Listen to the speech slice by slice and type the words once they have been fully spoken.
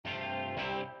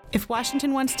If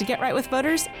Washington wants to get right with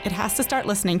voters, it has to start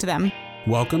listening to them.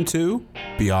 Welcome to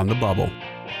Beyond the Bubble.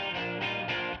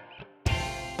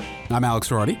 I'm Alex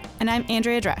Ferrati. And I'm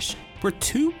Andrea Dresch. We're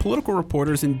two political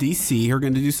reporters in D.C. who are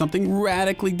going to do something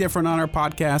radically different on our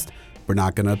podcast. We're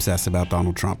not going to obsess about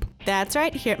Donald Trump. That's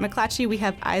right. Here at McClatchy, we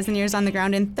have eyes and ears on the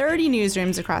ground in 30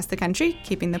 newsrooms across the country,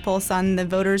 keeping the pulse on the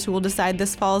voters who will decide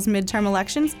this fall's midterm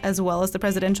elections, as well as the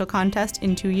presidential contest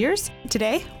in 2 years.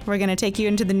 Today, we're going to take you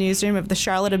into the newsroom of the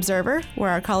Charlotte Observer, where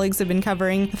our colleagues have been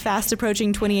covering the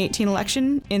fast-approaching 2018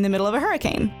 election in the middle of a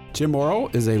hurricane. Jim Morrill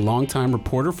is a longtime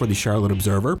reporter for the Charlotte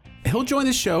Observer. He'll join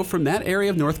the show from that area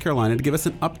of North Carolina to give us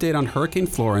an update on Hurricane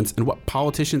Florence and what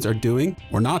politicians are doing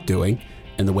or not doing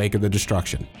in the wake of the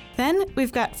destruction. Then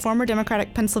we've got former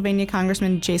Democratic Pennsylvania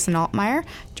Congressman Jason Altmaier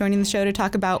joining the show to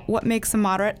talk about what makes a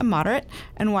moderate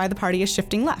and why the party is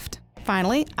shifting left.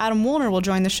 Finally, Adam Woolner will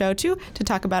join the show too to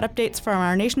talk about updates from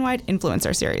our nationwide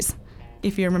influencer series.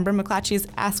 If you remember, McClatchy is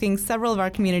asking several of our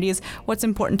communities what's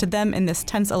important to them in this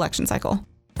tense election cycle.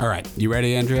 All right, you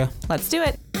ready, Andrea? Let's do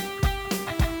it.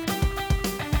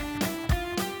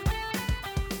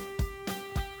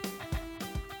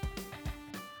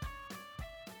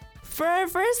 For our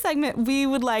first segment, we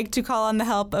would like to call on the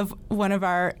help of one of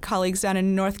our colleagues down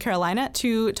in North Carolina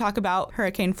to talk about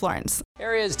Hurricane Florence.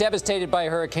 Areas devastated by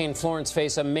Hurricane Florence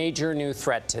face a major new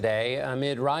threat today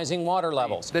amid rising water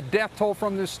levels. The death toll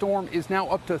from this storm is now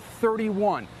up to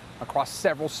 31 across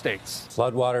several states.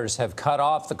 Floodwaters have cut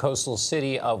off the coastal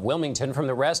city of Wilmington from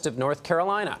the rest of North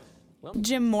Carolina.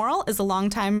 Jim Morrill is a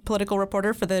longtime political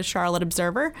reporter for the Charlotte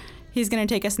Observer. He's going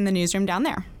to take us in the newsroom down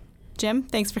there. Jim,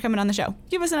 thanks for coming on the show.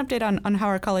 Give us an update on how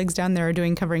our colleagues down there are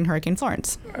doing covering Hurricane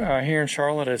Florence. Here in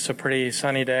Charlotte, it's a pretty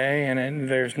sunny day, and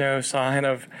there's no sign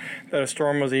of that a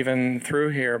storm was even through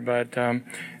here. But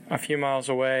a few miles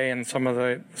away in some of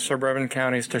the suburban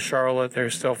counties to Charlotte,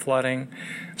 there's still flooding.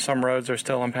 Some roads are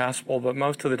still impassable, but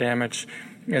most of the damage,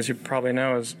 as you probably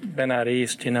know, has been out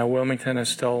east. You know, Wilmington is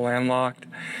still landlocked.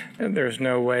 There's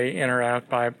no way in or out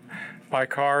by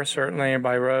car, certainly,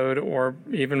 by road, or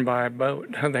even by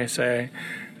boat, they say.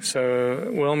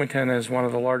 So Wilmington is one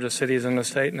of the largest cities in the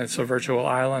state, and it's a virtual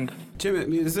island. Jim, I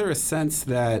mean, is there a sense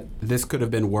that this could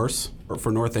have been worse for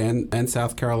North and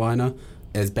South Carolina?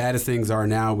 As bad as things are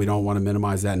now, we don't want to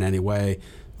minimize that in any way.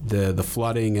 The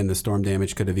flooding and the storm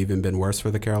damage could have even been worse for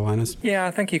the Carolinas? Yeah,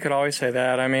 I think you could always say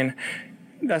that. I mean,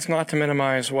 that's not to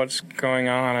minimize what's going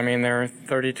on. I mean, there are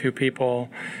 32 people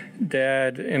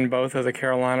dead in both of the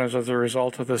Carolinas as a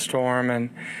result of the storm,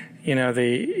 and you know the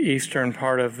eastern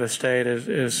part of the state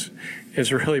is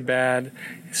really bad,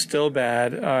 still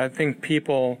bad. I think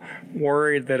people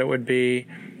worried that it would be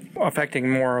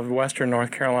affecting more of western North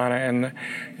Carolina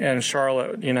and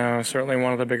Charlotte, you know, certainly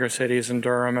one of the bigger cities in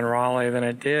Durham and Raleigh than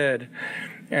it did,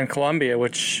 and Columbia,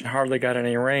 which hardly got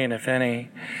any rain, if any.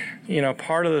 You know,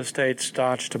 part of the state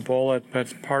dodged a bullet,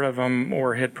 but part of them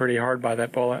were hit pretty hard by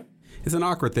that bullet. It's an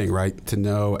awkward thing, right, to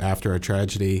know after a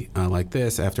tragedy like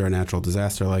this, after a natural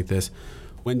disaster like this,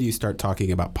 when do you start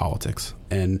talking about politics?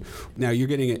 And now you're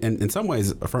getting, in some ways,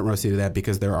 a front row seat of that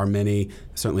because there are many,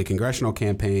 certainly congressional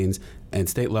campaigns and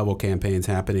state-level campaigns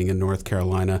happening in North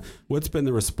Carolina. What's been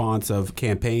the response of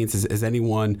campaigns? Has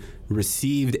anyone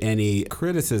received any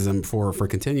criticism for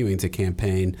continuing to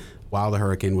campaign while the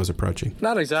hurricane was approaching?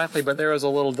 Not exactly, but there was a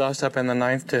little dust-up in the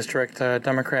 9th District.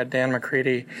 Democrat Dan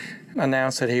McCready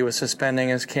announced that he was suspending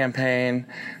his campaign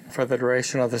for the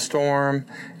duration of the storm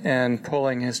and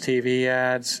pulling his TV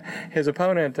ads. His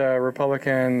opponent, Republican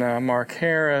Mark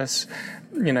Harris,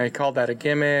 you know, he called that a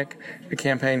gimmick. The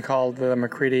campaign called the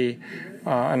McCready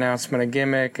announcement a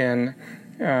gimmick, and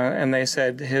they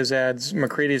said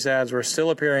McCready's ads were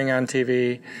still appearing on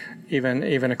TV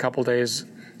even a couple days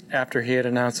after he had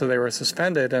announced that they were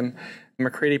suspended. And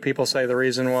McCready people say the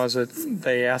reason was that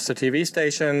they asked the TV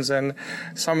stations, and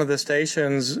some of the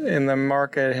stations in the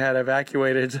market had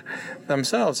evacuated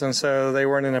themselves, and so they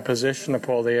weren't in a position to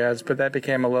pull the ads, but that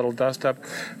became a little dust-up.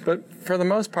 But for the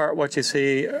most part, what you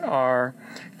see are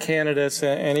candidates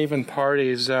and even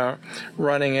parties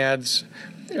running ads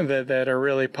that are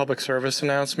really public service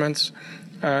announcements,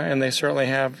 and they certainly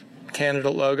have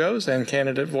candidate logos and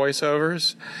candidate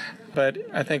voiceovers. But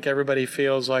I think everybody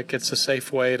feels like it's a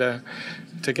safe way to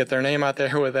get their name out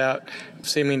there without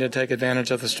seeming to take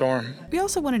advantage of the storm. We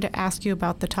also wanted to ask you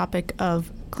about the topic of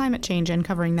climate change and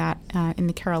covering that in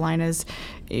the Carolinas.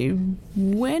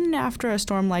 When, after a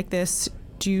storm like this,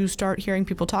 do you start hearing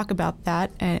people talk about that?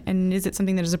 And is it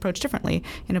something that is approached differently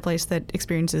in a place that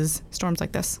experiences storms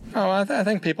like this? Oh, I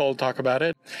think people talk about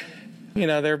it.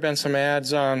 There have been some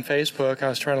ads on Facebook. I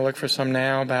was trying to look for some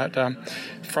now about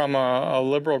from a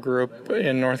liberal group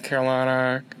in North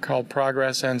Carolina called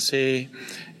Progress NC,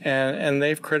 and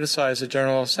they've criticized the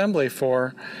General Assembly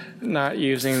for not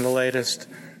using the latest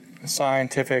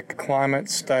scientific climate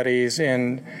studies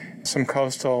in some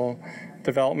coastal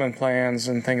development plans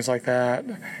and things like that.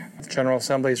 The General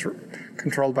Assembly is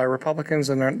controlled by Republicans,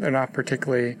 and they're not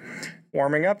particularly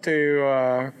warming up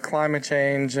to climate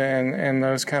change and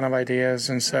those kind of ideas.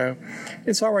 And so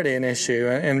it's already an issue.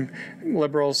 And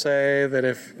liberals say that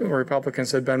if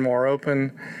Republicans had been more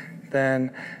open,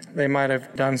 then they might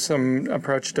have done some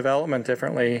approach development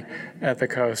differently at the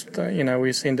coast.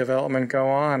 We've seen development go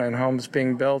on and homes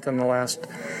being built in the last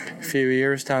few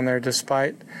years down there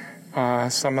despite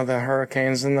some of the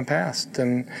hurricanes in the past,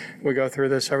 and we go through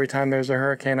this every time there's a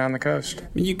hurricane on the coast.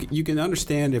 You can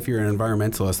understand if you're an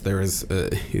environmentalist, there is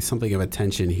something of a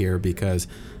tension here because,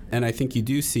 and I think you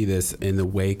do see this in the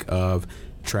wake of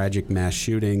tragic mass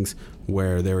shootings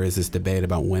where there is this debate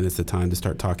about when is the time to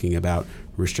start talking about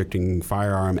restricting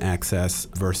firearm access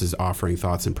versus offering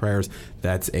thoughts and prayers.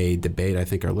 That's a debate I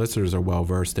think our listeners are well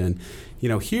versed in.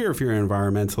 Here, if you're an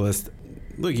environmentalist,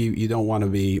 look, you don't want to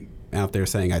be out there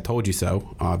saying, I told you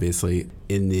so, obviously,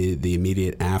 in the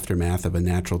immediate aftermath of a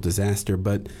natural disaster.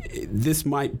 But this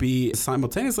might be,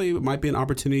 simultaneously, it might be an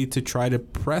opportunity to try to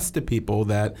press to people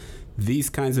that these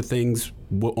kinds of things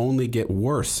will only get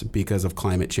worse because of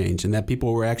climate change and that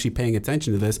people were actually paying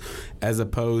attention to this as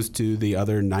opposed to the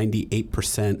other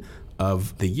 98%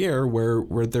 of the year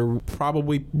where they're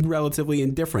probably relatively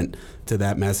indifferent to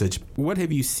that message. What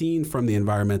have you seen from the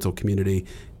environmental community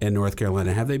in North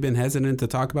Carolina? Have they been hesitant to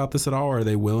talk about this at all, or are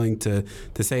they willing to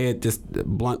say it just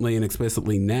bluntly and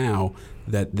explicitly now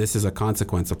that this is a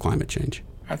consequence of climate change?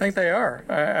 I think they are.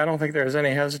 I don't think there's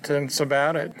any hesitance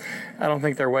about it. I don't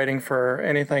think they're waiting for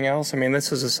anything else. I mean,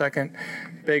 this is the second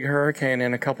big hurricane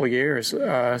in a couple of years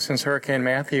since Hurricane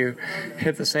Matthew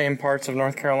hit the same parts of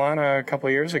North Carolina a couple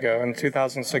of years ago in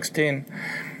 2016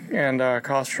 and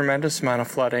caused tremendous amount of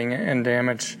flooding and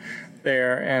damage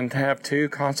there. And to have two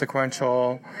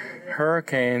consequential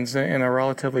hurricanes in a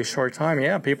relatively short time,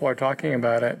 yeah, people are talking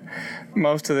about it.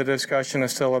 Most of the discussion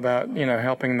is still about,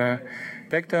 helping the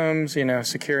victims,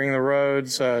 securing the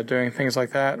roads, doing things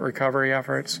like that, recovery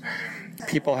efforts.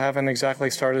 People haven't exactly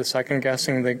started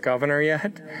second-guessing the governor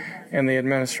yet and the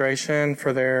administration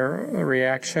for their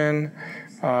reaction.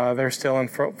 They're still in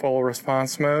full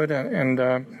response mode, and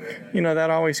that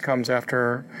always comes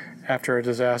after a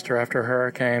disaster, after a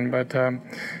hurricane. But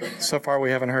so far we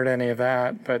haven't heard any of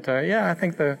that. But I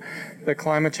think the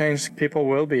climate change people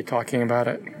will be talking about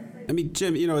it. I mean,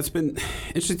 Jim, it's been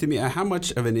interesting to me. How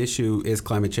much of an issue is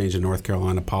climate change in North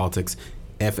Carolina politics,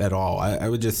 if at all? I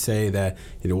would just say that,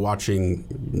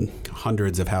 watching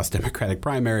hundreds of House Democratic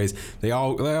primaries, they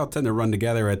all tend to run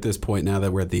together at this point now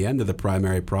that we're at the end of the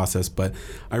primary process. But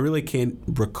I really can't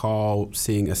recall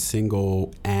seeing a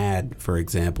single ad, for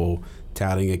example,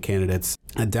 touting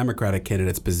a Democratic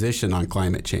candidate's position on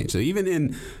climate change. So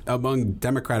even among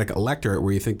Democratic electorate,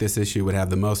 where you think this issue would have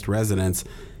the most resonance,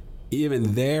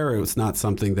 even there, it was not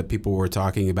something that people were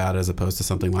talking about as opposed to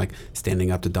something like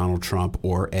standing up to Donald Trump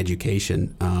or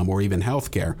education or even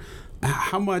healthcare.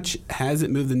 How much has it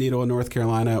moved the needle in North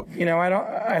Carolina?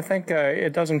 I think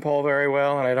it doesn't poll very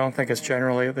well, and I don't think it's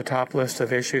generally at the top list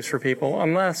of issues for people,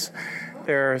 unless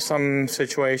there are some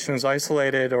situations,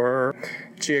 isolated or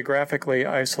geographically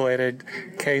isolated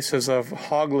cases of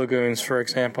hog lagoons, for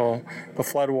example. The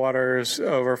floodwaters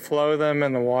overflow them,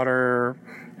 and the water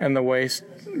and the waste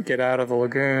get out of the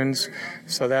lagoons.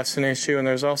 So that's an issue. And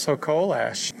there's also coal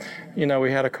ash.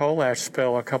 We had a coal ash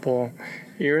spill a couple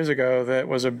years ago that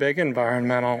was a big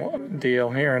environmental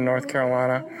deal here in North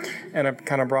Carolina, and it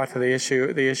kind of brought to the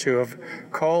issue of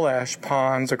coal ash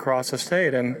ponds across the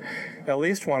state. And at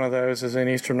least one of those is in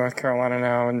eastern North Carolina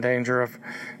now, in danger of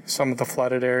some of the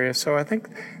flooded areas. So I think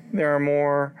there are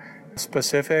more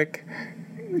specific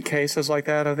cases like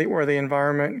that, I think, where the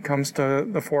environment comes to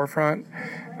the forefront.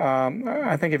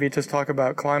 I think if you just talk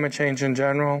about climate change in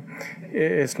general,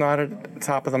 it's not a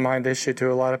top-of-the-mind issue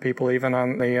to a lot of people, even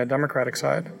on the Democratic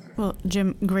side. Well,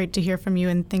 Jim, great to hear from you,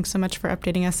 and thanks so much for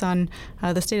updating us on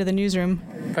the state of the newsroom.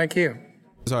 Thank you.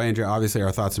 So, Andrea, obviously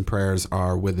our thoughts and prayers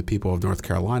are with the people of North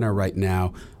Carolina right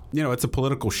now. It's a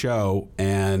political show,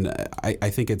 and I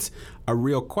think it's a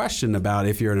real question about,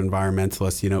 if you're an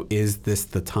environmentalist, is this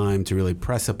the time to really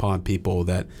press upon people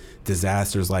that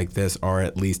disasters like this are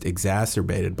at least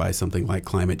exacerbated by something like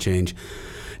climate change?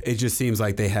 It just seems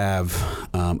like they have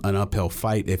an uphill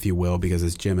fight, if you will, because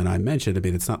as Jim and I mentioned,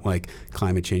 it's not like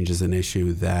climate change is an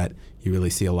issue that you really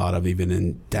see a lot of even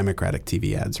in Democratic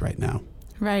TV ads right now.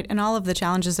 Right, and all of the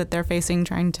challenges that they're facing,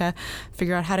 trying to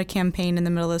figure out how to campaign in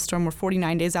the middle of the storm. We're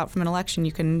 49 days out from an election.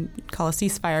 You can call a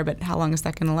ceasefire, but how long is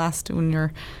that going to last when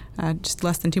you're just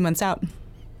less than 2 months out?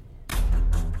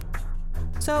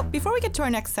 So before we get to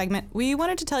our next segment, we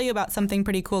wanted to tell you about something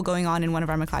pretty cool going on in one of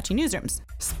our McClatchy newsrooms.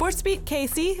 SportsBeat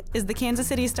KC is the Kansas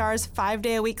City Star's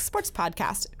 5-day-a-week sports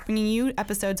podcast, bringing you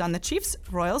episodes on the Chiefs,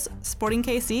 Royals, Sporting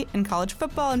KC, and college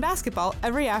football and basketball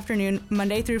every afternoon,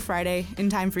 Monday through Friday, in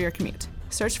time for your commute.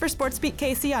 Search for SportsBeat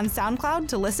KC on SoundCloud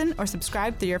to listen or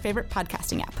subscribe through your favorite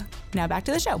podcasting app. Now back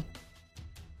to the show.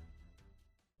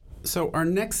 So our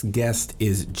next guest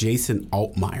is Jason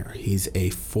Altmaier. He's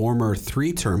a former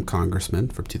 3-term congressman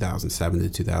from 2007 to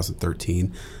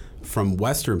 2013 from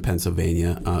Western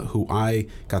Pennsylvania, who I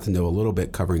got to know a little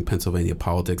bit covering Pennsylvania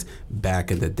politics back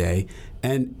in the day.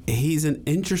 And he's an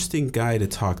interesting guy to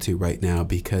talk to right now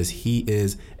because he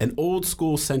is an old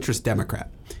school centrist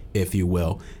Democrat, if you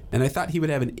will. And I thought he would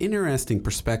have an interesting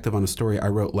perspective on a story I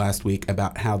wrote last week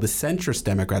about how the centrist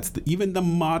Democrats, even the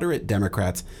moderate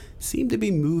Democrats, seem to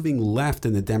be moving left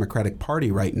in the Democratic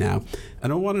Party right now.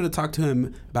 And I wanted to talk to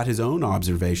him about his own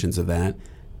observations of that,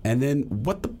 and then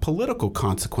what the political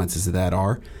consequences of that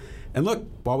are. And look,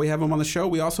 while we have him on the show,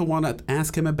 we also want to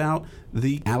ask him about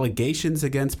the allegations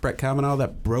against Brett Kavanaugh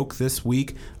that broke this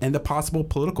week and the possible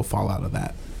political fallout of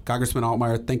that. Congressman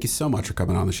Altmaier, thank you so much for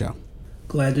coming on the show.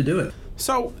 Glad to do it.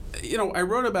 So, I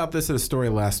wrote about this in a story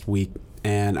last week,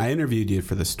 and I interviewed you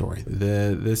for this story.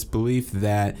 This belief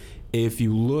that if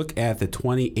you look at the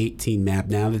 2018 map,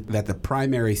 now that the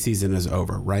primary season is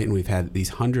over, right, and we've had these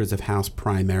hundreds of House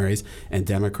primaries and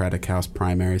Democratic House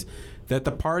primaries, that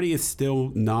the party is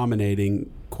still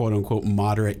nominating quote-unquote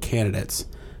moderate candidates.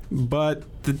 But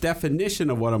the definition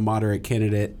of what a moderate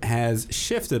candidate has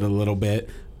shifted a little bit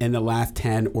in the last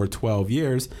 10 or 12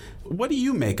 years. What do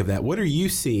you make of that? What are you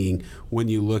seeing when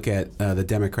you look at the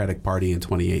Democratic Party in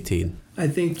 2018? I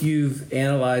think you've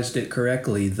analyzed it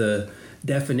correctly. The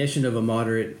definition of a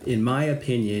moderate, in my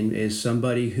opinion, is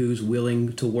somebody who's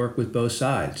willing to work with both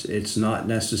sides. It's not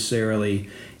necessarily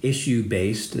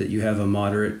issue-based, that you have a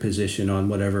moderate position on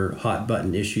whatever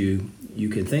hot-button issue you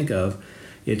can think of.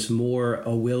 It's more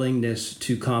a willingness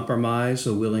to compromise,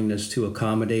 a willingness to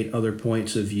accommodate other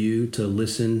points of view, to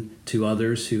listen to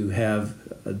others who have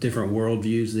different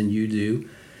worldviews than you do.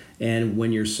 And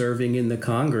when you're serving in the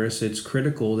Congress, it's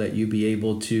critical that you be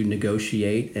able to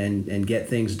negotiate and get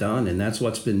things done. And that's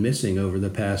what's been missing over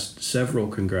the past several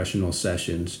congressional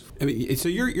sessions. I mean, so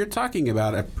you're talking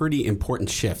about a pretty important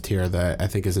shift here that I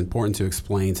think is important to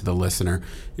explain to the listener.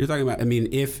 You're talking about,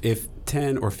 if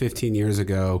 10 or 15 years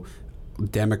ago,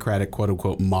 Democratic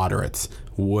quote-unquote moderates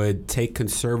would take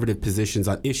conservative positions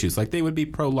on issues, like they would be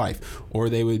pro-life, or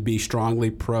they would be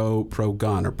strongly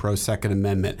pro-gun or pro-Second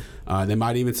Amendment. They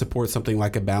might even support something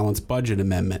like a balanced budget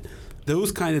amendment.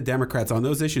 Those kind of Democrats on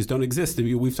those issues don't exist.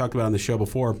 We've talked about on the show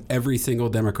before, every single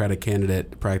Democratic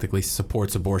candidate practically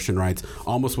supports abortion rights,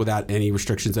 almost without any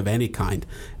restrictions of any kind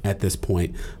at this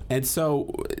point. And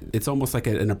so it's almost like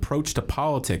an approach to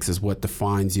politics is what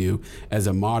defines you as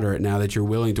a moderate now that you're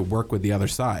willing to work with the other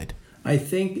side. I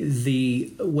think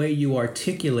the way you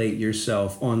articulate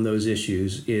yourself on those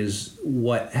issues is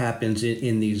what happens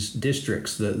in these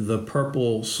districts, the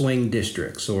purple swing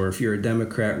districts, or if you're a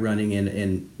Democrat running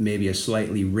in maybe a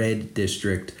slightly red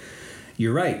district.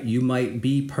 You're right, you might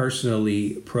be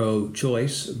personally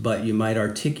pro-choice, but you might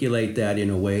articulate that in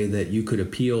a way that you could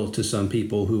appeal to some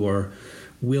people who are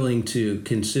willing to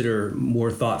consider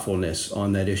more thoughtfulness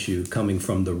on that issue coming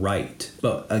from the right.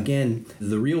 But again,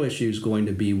 the real issue is going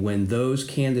to be when those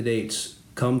candidates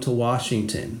come to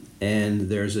Washington and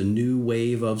there's a new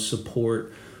wave of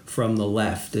support from the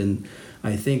left. And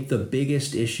I think the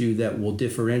biggest issue that will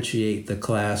differentiate the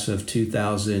class of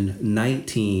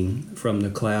 2019 from the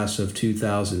class of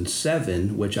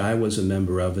 2007, which I was a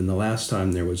member of, and the last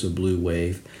time there was a blue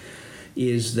wave,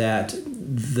 is that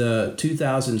the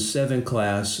 2007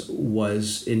 class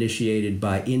was initiated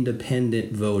by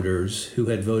independent voters who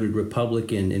had voted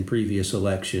Republican in previous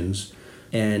elections.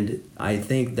 And I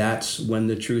think that's when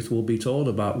the truth will be told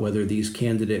about whether these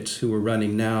candidates who are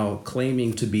running now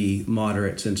claiming to be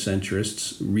moderates and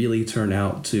centrists really turn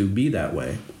out to be that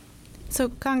way. So,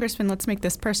 Congressman, let's make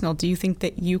this personal. Do you think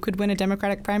that you could win a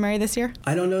Democratic primary this year?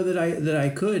 I don't know that I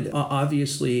could.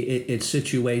 Obviously, it's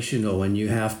situational, and you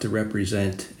have to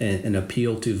represent and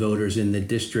appeal to voters in the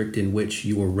district in which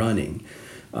you are running.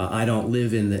 I don't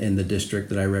live in the district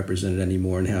that I represented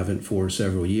anymore and haven't for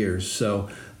several years, so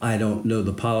I don't know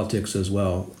the politics as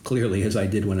well, clearly, as I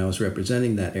did when I was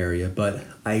representing that area. But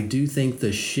I do think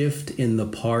the shift in the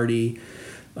party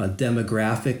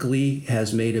Demographically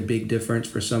has made a big difference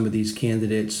for some of these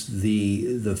candidates.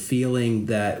 The feeling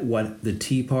that what the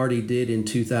Tea Party did in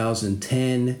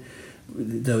 2010,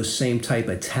 those same type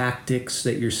of tactics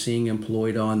that you're seeing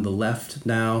employed on the left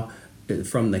now,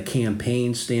 from the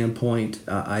campaign standpoint,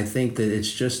 I think that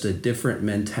it's just a different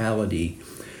mentality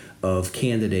of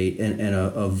candidate and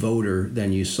a voter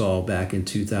than you saw back in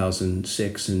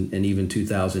 2006 and even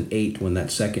 2008 when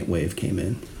that second wave came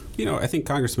in. You know, I think,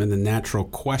 Congressman, the natural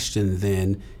question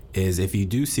then is, if you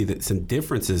do see that some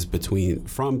differences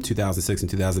from 2006 and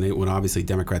 2008, when obviously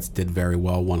Democrats did very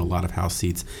well, won a lot of House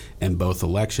seats in both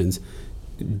elections,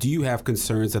 do you have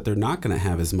concerns that they're not going to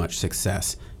have as much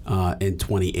success in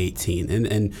 2018?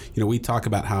 And you know, we talk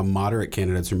about how moderate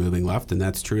candidates are moving left, and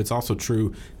that's true. It's also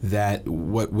true that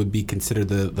what would be considered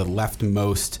the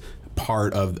leftmost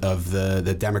part of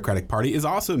the Democratic Party is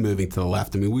also moving to the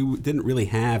left. I mean, we didn't really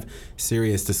have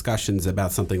serious discussions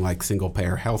about something like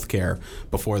single-payer health care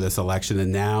before this election,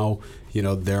 and now, you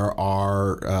know, there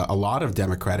are a lot of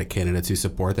Democratic candidates who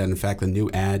support that. In fact, a new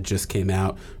ad just came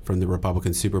out from the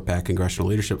Republican Super PAC Congressional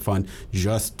Leadership Fund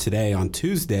just today on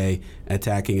Tuesday,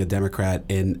 attacking a Democrat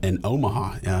in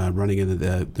Omaha, running in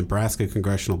the Nebraska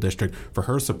Congressional District for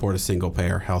her support of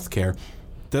single-payer health care.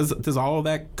 Does all of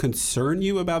that concern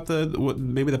you about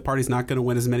maybe the party's not going to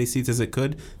win as many seats as it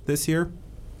could this year?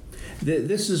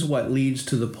 This is what leads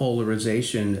to the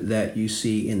polarization that you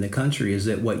see in the country, is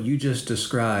that what you just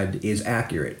described is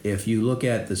accurate. If you look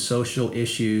at the social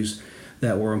issues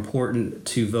that were important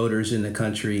to voters in the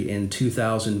country in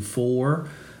 2004,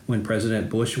 when President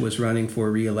Bush was running for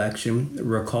re-election,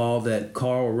 recall that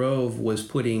Karl Rove was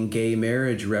putting gay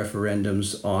marriage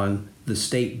referendums on the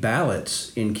state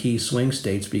ballots in key swing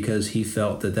states because he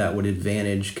felt that that would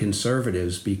advantage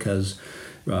conservatives, because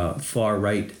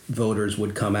far-right voters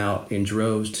would come out in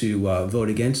droves to vote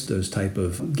against those type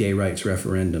of gay rights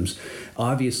referendums.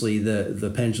 Obviously,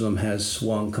 the pendulum has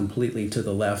swung completely to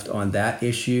the left on that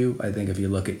issue. I think if you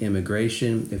look at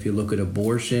immigration, if you look at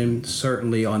abortion,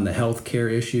 certainly on the health care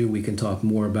issue, we can talk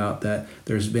more about that.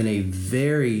 There's been a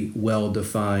very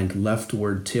well-defined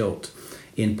leftward tilt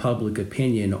in public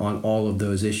opinion on all of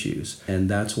those issues. And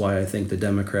that's why I think the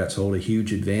Democrats hold a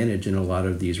huge advantage in a lot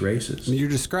of these races. You're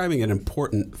describing an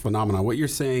important phenomenon. What you're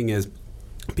saying is,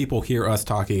 people hear us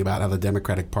talking about how the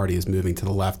Democratic Party is moving to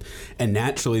the left, and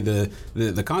naturally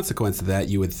the consequence of that,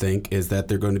 you would think, is that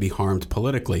they're going to be harmed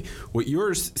politically. What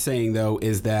you're saying, though,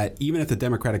 is that even if the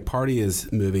Democratic Party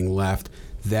is moving left,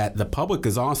 that the public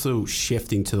is also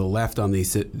shifting to the left on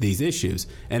these issues,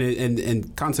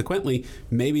 and consequently,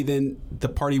 maybe then the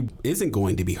party isn't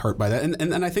going to be hurt by that.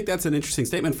 And I think that's an interesting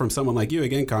statement from someone like you,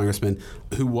 again, Congressman,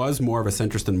 who was more of a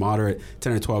centrist and moderate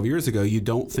 10 or 12 years ago. You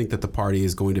don't think that the party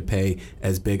is going to pay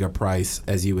as big a price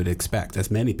as you would expect, as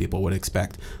many people would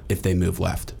expect, if they move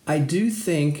left. I do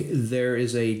think there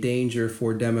is a danger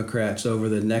for Democrats over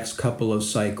the next couple of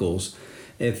cycles.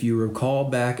 If you recall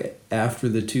back after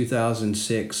the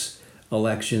 2006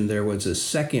 election, there was a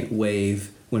second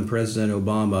wave when President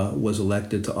Obama was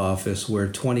elected to office, where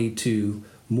 22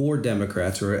 more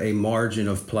Democrats, or a margin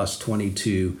of plus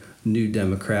 22 new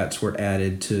Democrats, were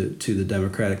added to the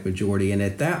Democratic majority. And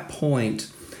at that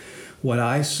point, what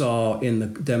I saw in the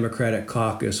Democratic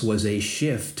caucus was a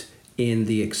shift in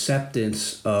the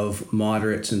acceptance of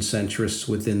moderates and centrists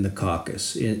within the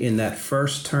caucus. In that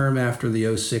first term after the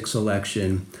 2006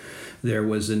 election, there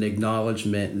was an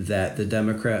acknowledgement that the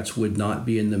Democrats would not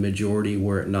be in the majority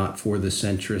were it not for the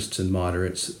centrists and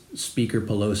moderates. Speaker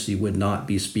Pelosi would not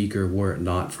be speaker were it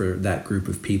not for that group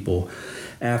of people.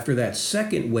 After that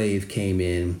second wave came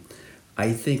in,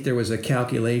 I think there was a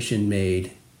calculation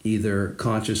made, either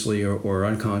consciously or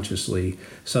unconsciously,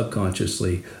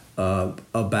 subconsciously,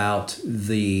 about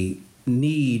the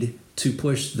need to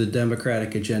push the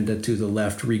Democratic agenda to the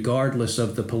left, regardless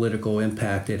of the political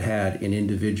impact it had in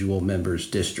individual members'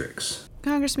 districts.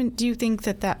 Congressman, do you think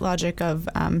that logic of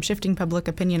shifting public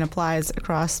opinion applies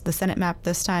across the Senate map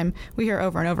this time? We hear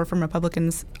over and over from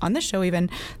Republicans on this show even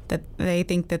that they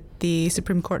think that the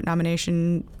Supreme Court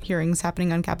nomination hearings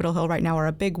happening on Capitol Hill right now are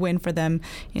a big win for them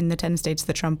in the 10 states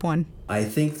that Trump won. I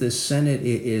think the Senate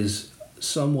is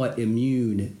somewhat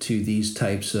immune to these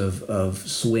types of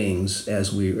swings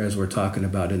as we're talking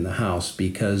about in the House,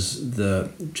 because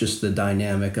the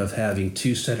dynamic of having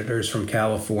two senators from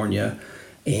California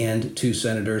and two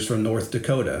senators from North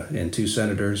Dakota and two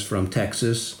senators from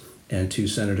Texas and two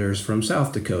senators from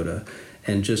South Dakota.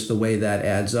 And just the way that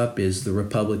adds up is the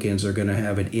Republicans are going to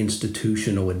have an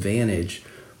institutional advantage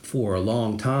for a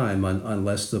long time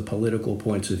unless the political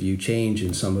points of view change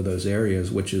in some of those areas,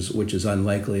 which is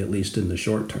unlikely, at least in the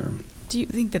short term. Do you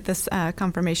think that this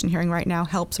confirmation hearing right now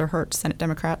helps or hurts Senate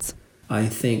Democrats? I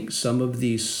think some of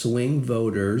these swing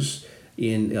voters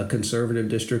in a conservative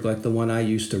district like the one I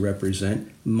used to represent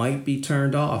might be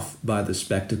turned off by the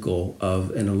spectacle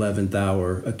of an 11th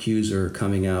hour accuser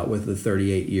coming out with a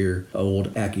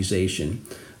 38-year-old accusation.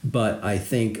 But I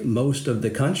think most of the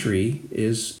country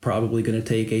is probably going to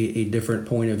take a different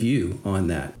point of view on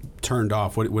that. Turned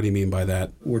off? What do you mean by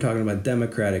that? We're talking about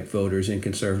Democratic voters in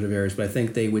conservative areas, but I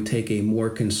think they would take a more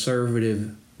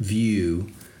conservative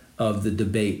view of the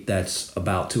debate that's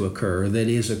about to occur, that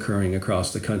is occurring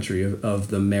across the country, of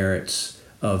the merits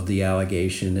of the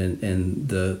allegation and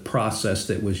the process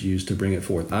that was used to bring it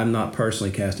forth. I'm not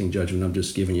personally casting judgment. I'm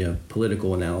just giving you a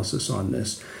political analysis on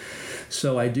this.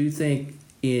 So I do think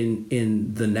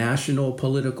in the national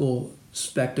political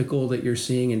spectacle that you're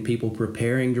seeing and people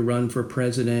preparing to run for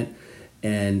president,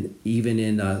 and even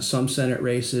in some Senate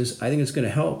races, I think it's going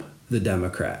to help the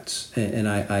Democrats. And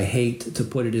I hate to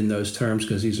put it in those terms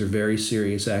because these are very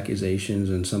serious accusations,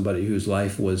 and somebody whose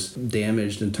life was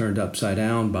damaged and turned upside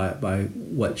down by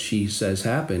what she says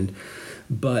happened.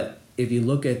 But if you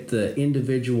look at the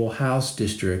individual House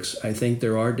districts, I think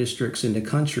there are districts in the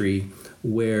country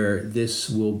where this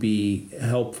will be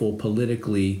helpful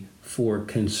politically for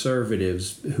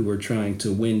conservatives who are trying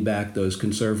to win back those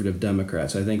conservative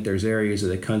Democrats. I think there's areas of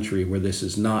the country where this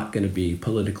is not going to be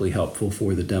politically helpful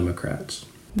for the Democrats.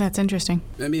 That's interesting.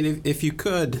 I mean, if you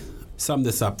could sum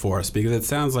this up for us, because it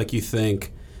sounds like you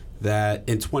think that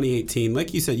in 2018,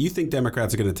 like you said, you think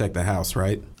Democrats are going to take the House,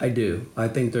 right? I do. I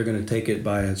think they're going to take it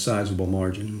by a sizable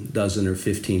margin, 12 or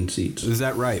 15 seats. Is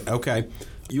that right? Okay.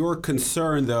 Your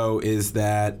concern, though, is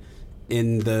that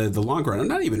in the long run,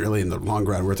 not even really in the long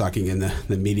run, we're talking in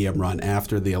the medium run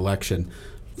after the election,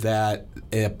 that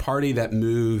a party that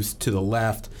moves to the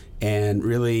left and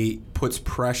really puts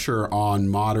pressure on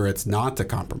moderates not to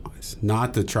compromise,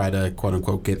 not to try to, quote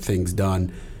unquote, get things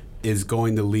done, is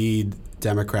going to lead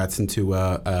Democrats into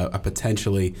a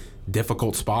potentially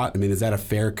difficult spot. I mean, is that a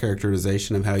fair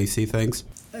characterization of how you see things?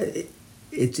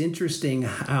 It's interesting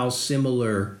how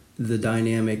similar the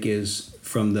dynamic is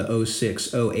from the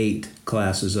 06-08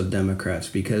 classes of Democrats,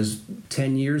 because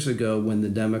 10 years ago when the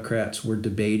Democrats were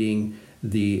debating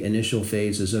the initial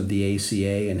phases of the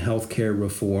ACA and healthcare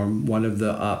reform, one of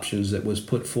the options that was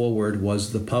put forward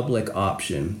was the public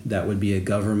option. That would be a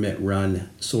government-run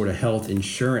sort of health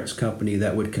insurance company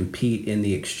that would compete in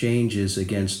the exchanges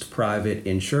against private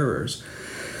insurers.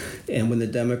 And when the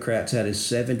Democrats had a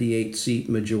 78-seat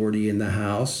majority in the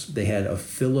House, they had a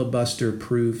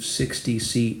filibuster-proof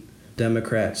 60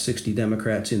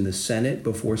 Democrats in the Senate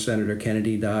before Senator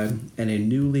Kennedy died, and a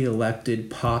newly elected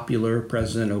popular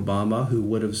President Obama, who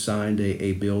would have signed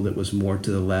a bill that was more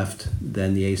to the left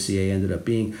than the ACA ended up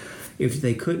being. If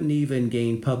they couldn't even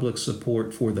gain public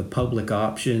support for the public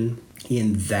option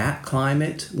in that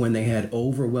climate, when they had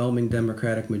overwhelming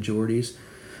Democratic majorities,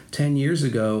 10 years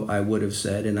ago, I would have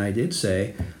said, and I did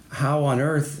say, how on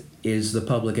earth is the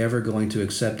public ever going to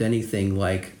accept anything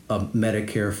like a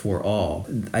Medicare for all?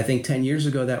 I think 10 years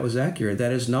ago that was accurate.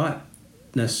 That is not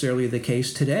necessarily the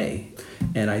case today.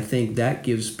 And I think that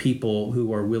gives people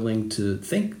who are willing to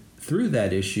think through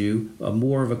that issue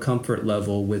more of a comfort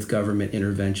level with government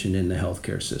intervention in the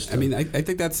healthcare system. I mean, I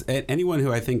think that's anyone who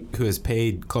has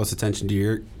paid close attention to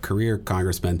your career,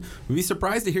 Congressman, would be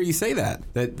surprised to hear you say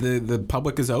that the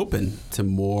public is open to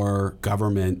more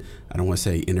government, I don't want to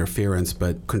say interference,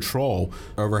 but control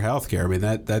over healthcare. I mean,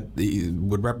 that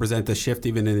would represent a shift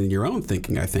even in your own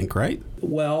thinking, I think, right?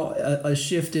 Well, a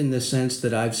shift in the sense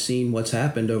that I've seen what's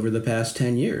happened over the past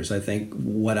 10 years. I think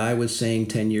what I was saying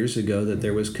 10 years ago, that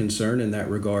there was concern in that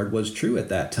regard, was true at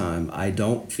that time. I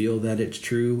don't feel that it's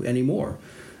true anymore.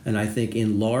 And I think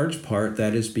in large part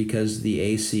that is because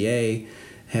the ACA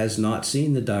has not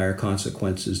seen the dire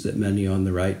consequences that many on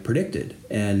the right predicted.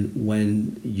 And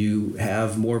when you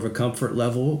have more of a comfort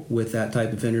level with that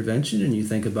type of intervention, and you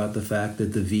think about the fact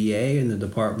that the VA and the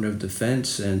Department of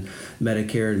Defense and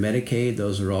Medicare and Medicaid,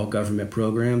 those are all government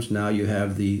programs. Now you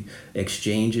have the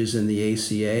exchanges in the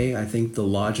ACA. I think the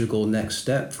logical next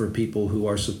step for people who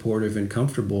are supportive and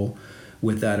comfortable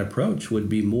with that approach would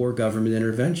be more government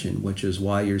intervention, which is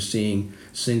why you're seeing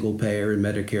single payer and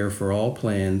Medicare for all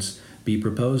plans be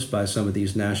proposed by some of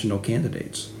these national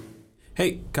candidates.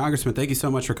 Hey, Congressman, thank you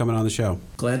so much for coming on the show.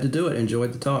 Glad to do it.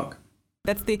 Enjoyed the talk.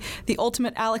 That's the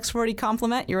ultimate Alex Forty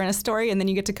compliment. You're in a story, and then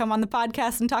you get to come on the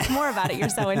podcast and talk more about it. You're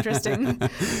so interesting.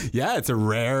 Yeah, it's a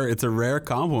rare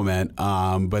compliment.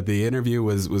 But the interview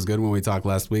was good when we talked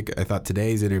last week. I thought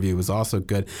today's interview was also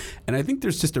good. And I think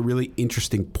there's just a really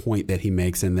interesting point that he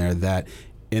makes in there, that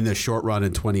in the short run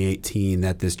in 2018,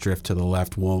 that this drift to the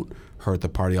left won't hurt the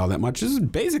party all that much. This is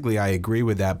basically, I agree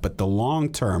with that, but the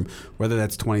long term, whether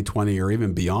that's 2020 or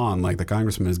even beyond, like the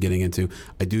congressman is getting into,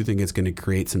 I do think it's going to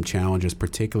create some challenges,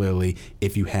 particularly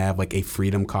if you have like a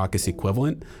Freedom Caucus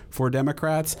equivalent for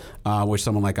Democrats, which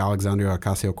someone like Alexandria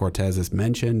Ocasio-Cortez has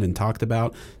mentioned and talked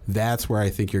about. That's where I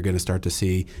think you're going to start to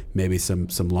see maybe some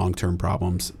long-term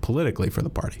problems politically for the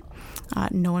party.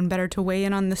 No one better to weigh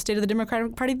in on the state of the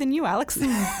Democratic Party than you, Alex.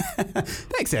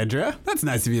 Thanks, Andrea. That's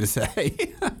nice of you to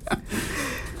say.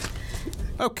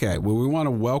 Okay, well, we want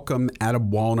to welcome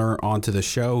Adam Wollner onto the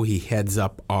show. He heads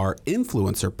up our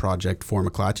influencer project for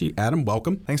McClatchy. Adam,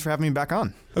 welcome. Thanks for having me back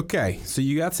on. Okay, so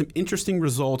you got some interesting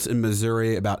results in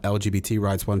Missouri about LGBT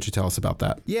rights. Why don't you tell us about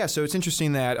that? Yeah, so it's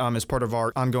interesting that as part of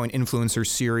our ongoing influencer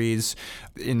series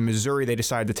in Missouri, they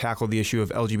decided to tackle the issue of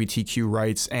LGBTQ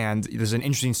rights, and there's an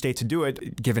interesting state to do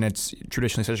it, given it's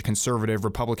traditionally such a conservative,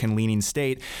 Republican-leaning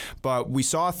state. But we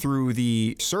saw through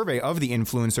the survey of the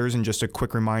influencers, and just a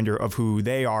quick reminder of who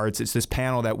they are, it's this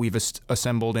panel that we've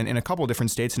assembled in a couple of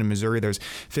different states. And in Missouri, there's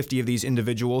 50 of these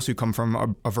individuals who come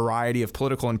from a variety of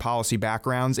political and policy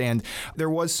backgrounds. And there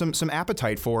was some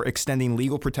appetite for extending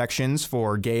legal protections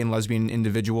for gay and lesbian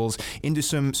individuals into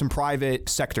some private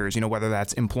sectors, whether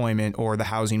that's employment or the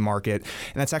housing market.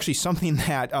 And that's actually something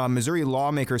that Missouri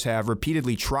lawmakers have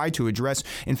repeatedly tried to address.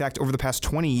 In fact, over the past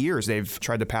 20 years, they've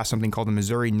tried to pass something called the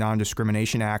Missouri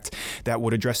Non-Discrimination Act that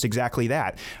would address exactly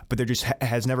that. But there just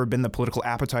has never been the political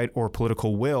appetite or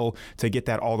political will to get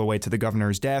that all the way to the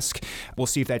governor's desk. We'll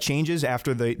see if that changes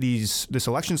after this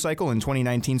election cycle in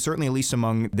 2019. Certainly, at least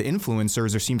among the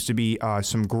influencers, there seems to be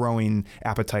some growing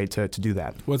appetite to do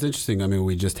that. Well, it's interesting. I mean,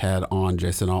 we just had on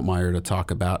Jason Altmaier to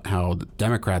talk about how the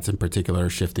Democrats in particular are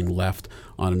shifting left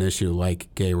on an issue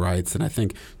like gay rights. And I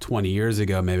think 20 years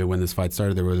ago, maybe when this fight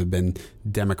started, there would have been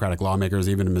Democratic lawmakers,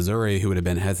 even in Missouri, who would have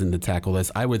been hesitant to tackle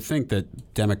this. I would think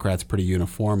that Democrats pretty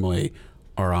uniformly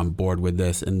are on board with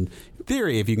this. And in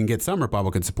theory, if you can get some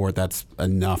Republican support, that's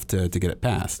enough to get it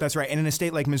passed. That's right. And in a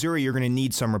state like Missouri, you're going to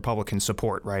need some Republican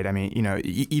support, right? I mean,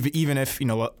 even if,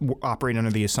 operating under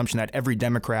the assumption that every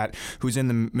Democrat who's in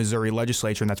the Missouri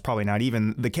legislature, and that's probably not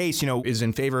even the case, is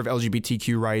in favor of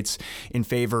LGBTQ rights, in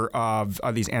favor of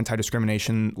these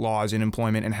anti-discrimination laws in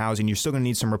employment and housing, you're still going to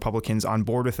need some Republicans on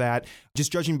board with that.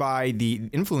 Just judging by the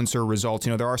influencer results,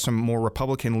 there are some more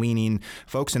Republican-leaning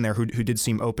folks in there who did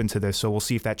seem open to this. So we'll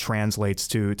see if that translates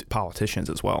to politicians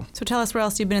as well. So tell us where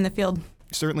else you've been in the field.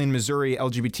 Certainly in Missouri,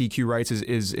 LGBTQ rights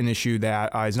is an issue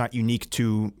that is not unique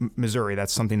to Missouri.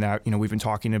 That's something that we've been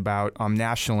talking about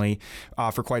nationally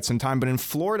for quite some time. But in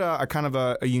Florida, a kind of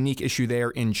a unique issue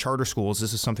there in charter schools.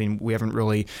 This is something we haven't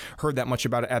really heard that much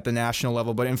about at the national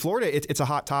level. But in Florida, it's a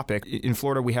hot topic. In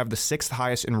Florida, we have the 6th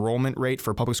highest enrollment rate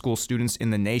for public school students in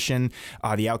the nation.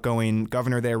 The outgoing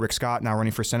governor there, Rick Scott, now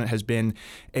running for Senate, has been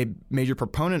a major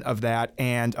proponent of that.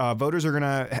 And voters are going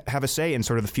to have a say in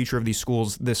sort of the future of these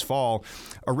schools this fall.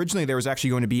 Originally, there was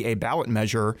actually going to be a ballot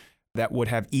measure that would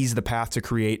have eased the path to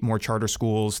create more charter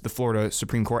schools. The Florida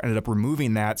Supreme Court ended up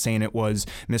removing that, saying it was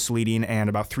misleading,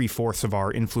 and about 3/4 of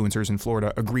our influencers in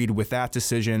Florida agreed with that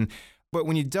decision. But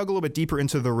when you dug a little bit deeper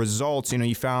into the results,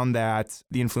 you found that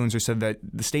the influencer said that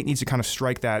the state needs to kind of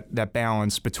strike that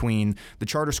balance between the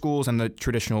charter schools and the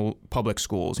traditional public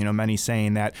schools. Many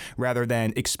saying that rather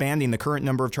than expanding the current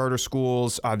number of charter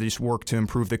schools, they just work to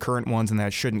improve the current ones, and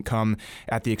that shouldn't come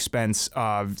at the expense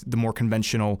of the more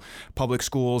conventional public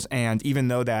schools. And even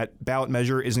though that ballot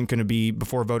measure isn't going to be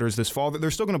before voters this fall,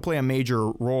 they're still going to play a major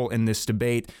role in this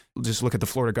debate. Just look at the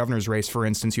Florida governor's race, for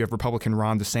instance. You have Republican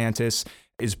Ron DeSantis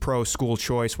is pro-school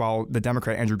choice, while the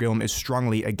Democrat Andrew Gillum is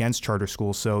strongly against charter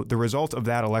schools. So the result of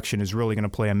that election is really going to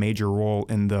play a major role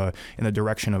in the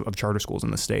direction of charter schools in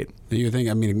the state. Do you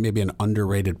think, maybe an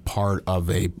underrated part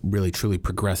of a really truly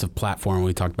progressive platform,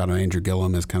 we talked about Andrew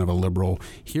Gillum as kind of a liberal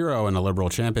hero and a liberal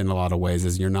champion in a lot of ways,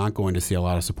 is you're not going to see a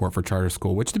lot of support for charter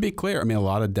school, which, to be clear, a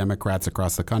lot of Democrats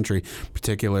across the country,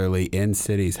 particularly in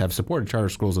cities, have supported charter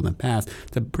schools in the past.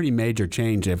 It's a pretty major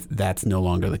change if that's no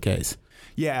longer the case.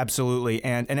 Yeah, absolutely.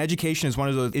 And education is one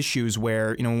of those issues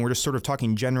where, when we're just sort of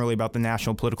talking generally about the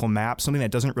national political map, something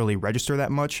that doesn't really register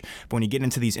that much. But when you get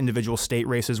into these individual state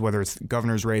races, whether it's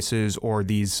governor's races or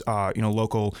these,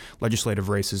 local legislative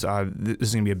races, this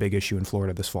is going to be a big issue in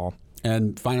Florida this fall.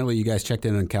 And finally, you guys checked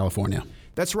in California.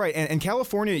 That's right, and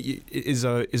California is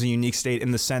a unique state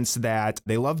in the sense that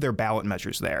they love their ballot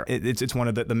measures there. It's one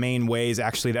of the main ways,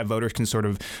 actually, that voters can sort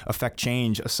of affect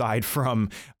change aside from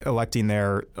electing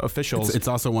their officials. It's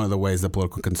also one of the ways that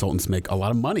political consultants make a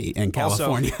lot of money in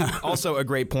California. Also a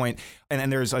great point. And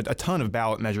there's a ton of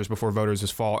ballot measures before voters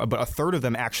this fall, but a third of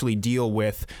them actually deal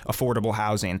with affordable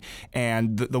housing.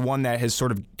 And the one that has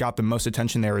sort of got the most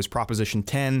attention there is Proposition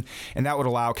 10, and that would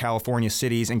allow California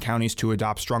cities and counties to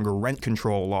adopt stronger rent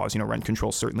control laws. Rent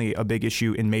control is certainly a big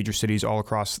issue in major cities all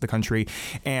across the country.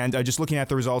 And just looking at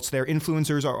the results there,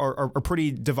 influencers are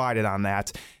pretty divided on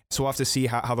that. So we'll have to see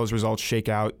how those results shake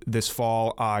out this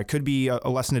fall. It could be a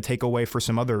lesson to take away for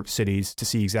some other cities to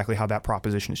see exactly how that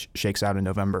proposition shakes out in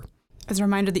November. As a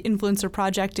reminder, the Influencer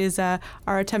Project is our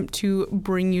attempt to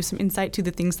bring you some insight to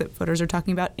the things that voters are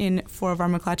talking about in 4 of our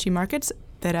McClatchy markets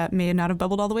that may not have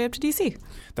bubbled all the way up to D.C.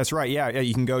 That's right. Yeah,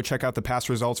 you can go check out the past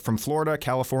results from Florida,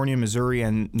 California, Missouri,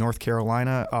 and North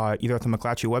Carolina, either at the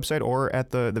McClatchy website or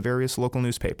at the various local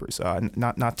newspapers.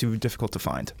 Not too difficult to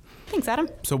find. Thanks, Adam.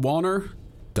 So, Walner,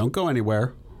 don't go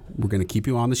anywhere. We're going to keep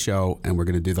you on the show, and we're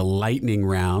going to do the lightning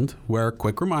round, where,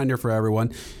 quick reminder for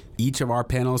everyone, each of our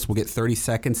panelists will get 30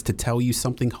 seconds to tell you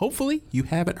something, hopefully, you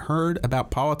haven't heard about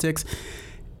politics.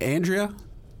 Andrea,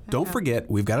 don't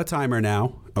forget, we've got a timer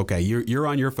now. Okay, you're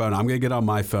on your phone. I'm going to get on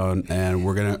my phone, and I'm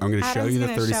going to show you the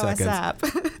 30 seconds. Us up.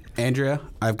 Andrea,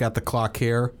 I've got the clock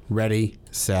here. Ready,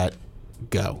 set,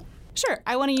 go. Sure.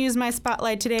 I want to use my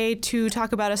spotlight today to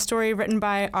talk about a story written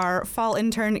by our fall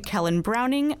intern, Kellen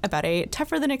Browning, about a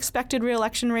tougher-than-expected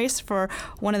re-election race for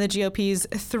one of the GOP's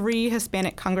 3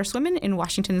 Hispanic congresswomen in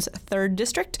Washington's 3rd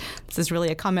District. This is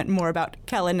really a comment more about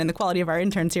Kellen and the quality of our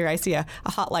interns here. I see a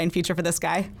hotline feature for this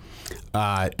guy.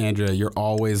 Andrea, you're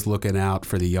always looking out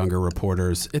for the younger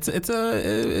reporters. It's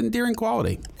a endearing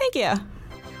quality. Thank you.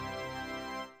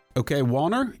 Okay,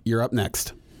 Walner, you're up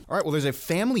next. All right, well, there's a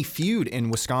family feud in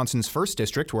Wisconsin's 1st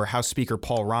District where House Speaker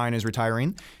Paul Ryan is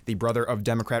retiring. The brother of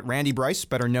Democrat Randy Bryce,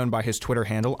 better known by his Twitter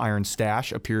handle, Iron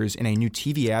Stash, appears in a new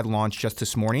TV ad launched just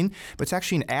this morning, but it's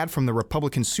actually an ad from the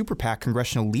Republican Super PAC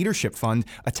Congressional Leadership Fund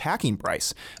attacking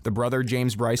Bryce. The brother,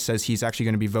 James Bryce, says he's actually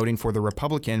going to be voting for the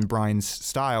Republican Brian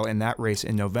Stile in that race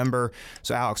in November.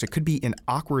 So, Alex, it could be an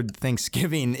awkward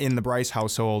Thanksgiving in the Bryce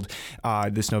household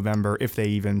this November if they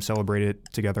even celebrate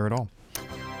it together at all.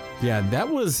 Yeah, that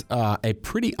was a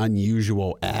pretty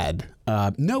unusual ad.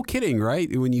 No kidding, right?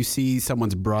 When you see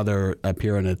someone's brother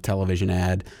appear in a television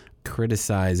ad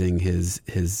criticizing his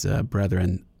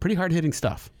brethren, pretty hard-hitting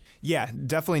stuff. Yeah,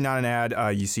 definitely not an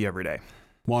ad you see every day.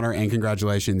 Warner, and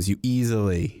congratulations. You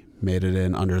easily made it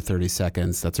in under 30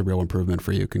 seconds. That's a real improvement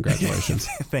for you. Congratulations.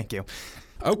 Thank you.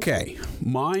 Okay,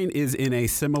 mine is in a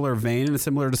similar vein and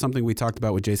similar to something we talked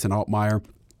about with Jason Altmaier.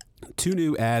 2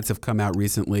 new ads have come out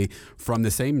recently from the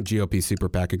same GOP Super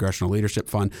PAC Congressional Leadership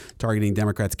Fund targeting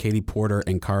Democrats Katie Porter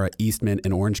and Cara Eastman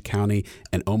in Orange County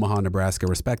and Omaha, Nebraska,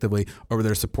 respectively, over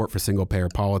their support for single-payer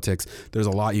politics. There's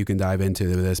a lot you can dive into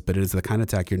this, but it is the kind of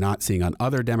attack you're not seeing on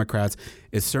other Democrats.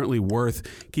 It's certainly worth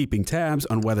keeping tabs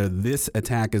on whether this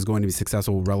attack is going to be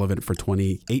successful, relevant for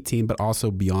 2018, but also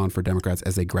beyond for Democrats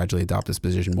as they gradually adopt this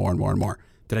position more and more and more.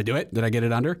 Did I do it? Did I get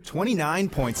it under?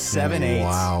 29.78.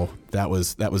 Wow. That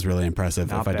was really impressive,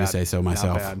 Not if bad. I do say so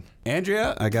myself. Not bad.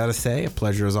 Andrea, I got to say, a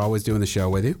pleasure as always doing the show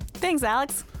with you. Thanks,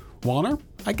 Alex. Walner,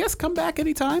 I guess come back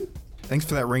anytime. Thanks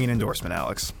for that ringing endorsement,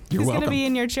 Alex. You're He's welcome. going to be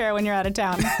in your chair when you're out of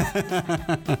town.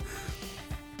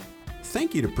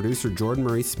 Thank you to producer Jordan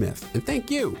Marie Smith, and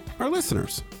thank you, our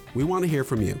listeners. We want to hear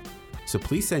from you. So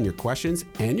please send your questions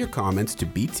and your comments to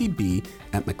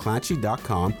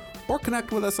btb@mcclatchy.com or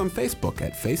connect with us on Facebook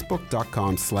at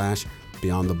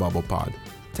facebook.com/BeyondTheBubblePod.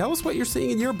 Tell us what you're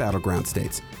seeing in your battleground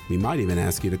states. We might even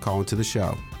ask you to call into the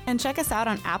show. And check us out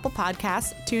on Apple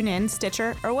Podcasts, TuneIn,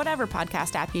 Stitcher, or whatever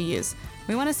podcast app you use.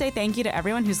 We want to say thank you to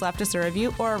everyone who's left us a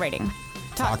review or a rating.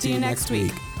 Talk to you next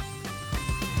week.